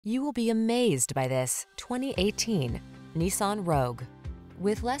You will be amazed by this 2018 Nissan Rogue.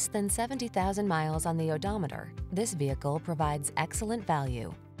 With less than 70,000 miles on the odometer, this vehicle provides excellent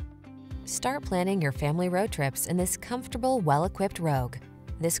value. Start planning your family road trips in this comfortable, well-equipped Rogue.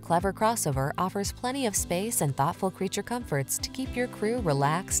 This clever crossover offers plenty of space and thoughtful creature comforts to keep your crew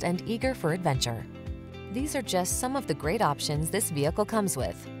relaxed and eager for adventure. These are just some of the great options this vehicle comes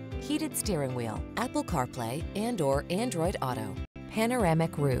with: heated steering wheel, Apple CarPlay and/or Android Auto,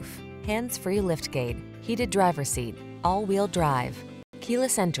 panoramic roof, hands-free liftgate, heated driver's seat, all-wheel drive,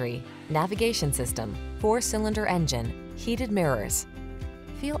 keyless entry, navigation system, 4-cylinder engine, heated mirrors.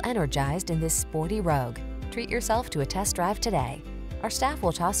 Feel energized in this sporty Rogue. Treat yourself to a test drive today. Our staff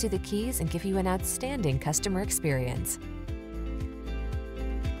will toss you the keys and give you an outstanding customer experience.